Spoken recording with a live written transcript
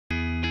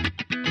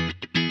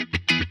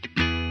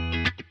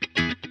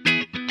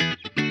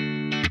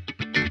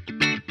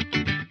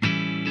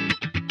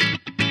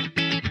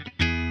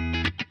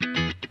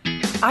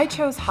I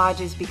chose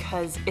Hodges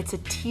because it's a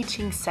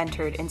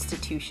teaching-centered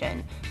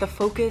institution. The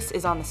focus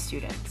is on the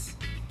students.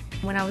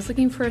 When I was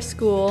looking for a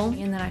school,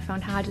 and then I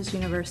found Hodges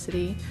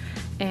University,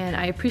 and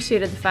I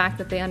appreciated the fact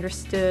that they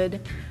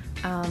understood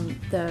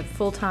the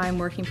full-time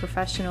working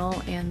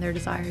professional and their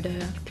desire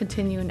to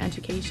continue in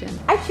education.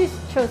 I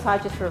chose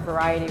Hodges for a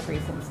variety of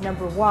reasons.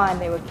 Number one,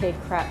 they were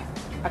CACREP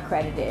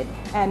accredited,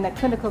 and the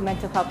clinical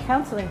mental health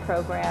counseling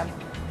program,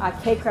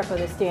 CACREP are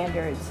the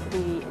standards,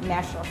 the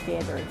national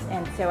standards,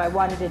 and so I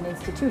wanted an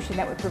institution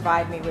that would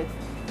provide me with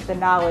the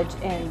knowledge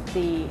and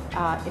the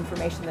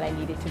information that I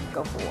needed to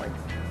go forward.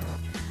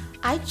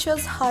 I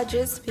chose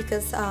Hodges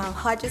because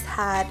Hodges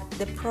had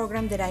the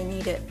program that I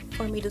needed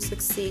for me to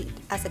succeed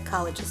as a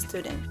college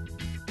student.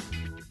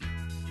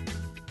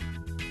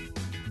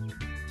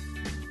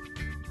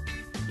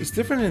 It's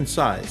different in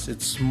size.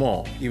 It's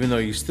small, even though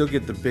you still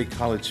get the big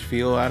college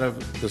feel out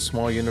of the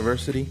small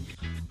university.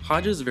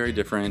 Hodges is very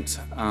different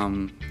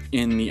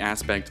in the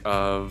aspect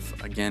of,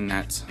 again,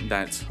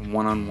 that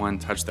one-on-one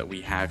touch that we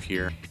have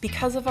here.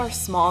 Because of our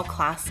small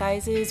class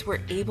sizes,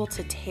 we're able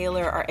to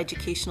tailor our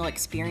educational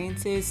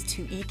experiences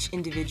to each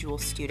individual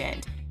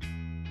student.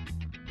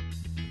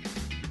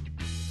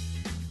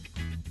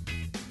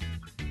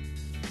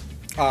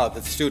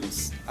 The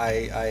students.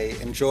 I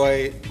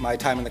enjoy my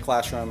time in the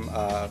classroom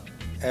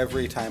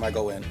every time I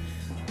go in.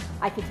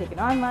 I can take an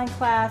online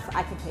class,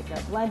 I can take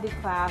a blended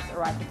class,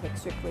 or I can take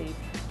strictly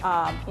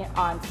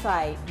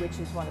on-site, which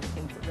is one of the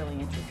things that really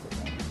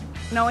interested me.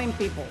 Knowing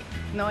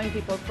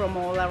people from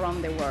all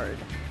around the world.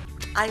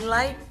 I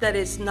like that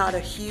it's not a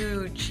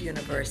huge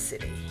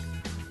university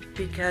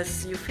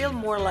because you feel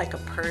more like a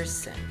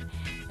person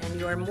and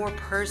you are more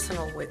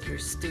personal with your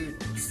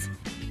students.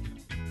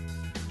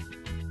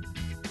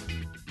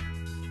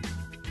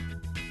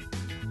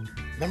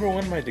 Number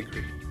one, my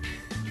degree.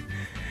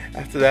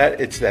 After that,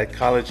 it's that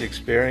college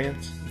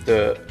experience,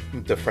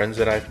 the friends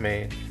that I've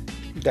made,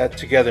 that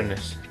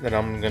togetherness that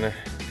I'm going to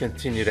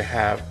continue to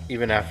have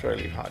even after I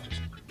leave Hodges.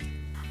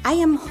 I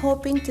am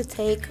hoping to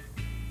take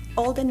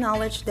all the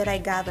knowledge that I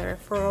gather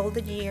for all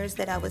the years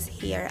that I was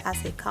here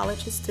as a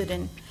college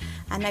student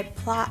and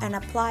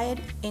apply it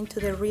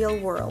into the real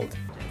world.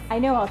 I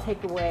know I'll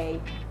take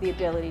away the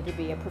ability to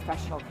be a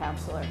professional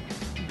counselor.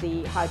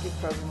 The Hodges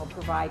program will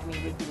provide me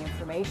with the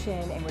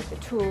information and with the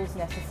tools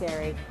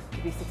necessary to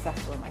be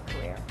successful in my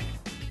career.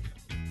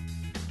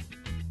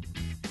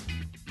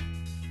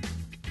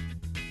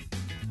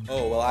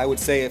 Oh, well, I would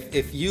say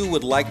if you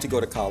would like to go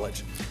to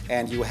college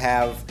and you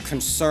have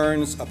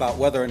concerns about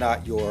whether or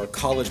not your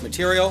college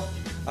material,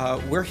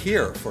 we're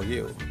here for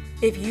you.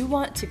 If you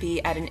want to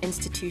be at an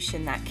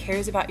institution that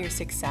cares about your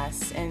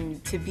success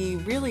and to be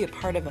really a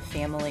part of a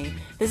family,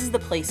 this is the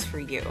place for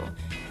you.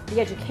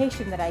 The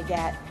education that I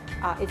get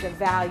is of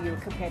value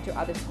compared to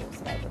other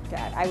schools that I looked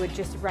at. I would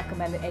just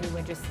recommend that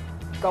anyone just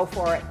go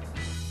for it.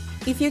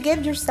 If you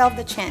give yourself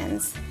the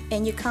chance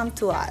and you come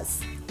to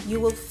us, you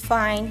will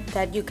find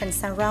that you can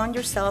surround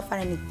yourself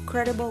with an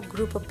incredible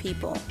group of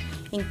people,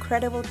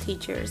 incredible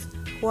teachers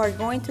who are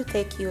going to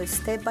take you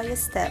step by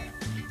step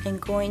and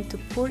going to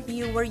put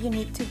you where you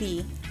need to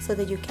be so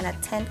that you can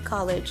attend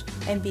college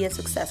and be a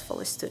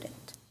successful student.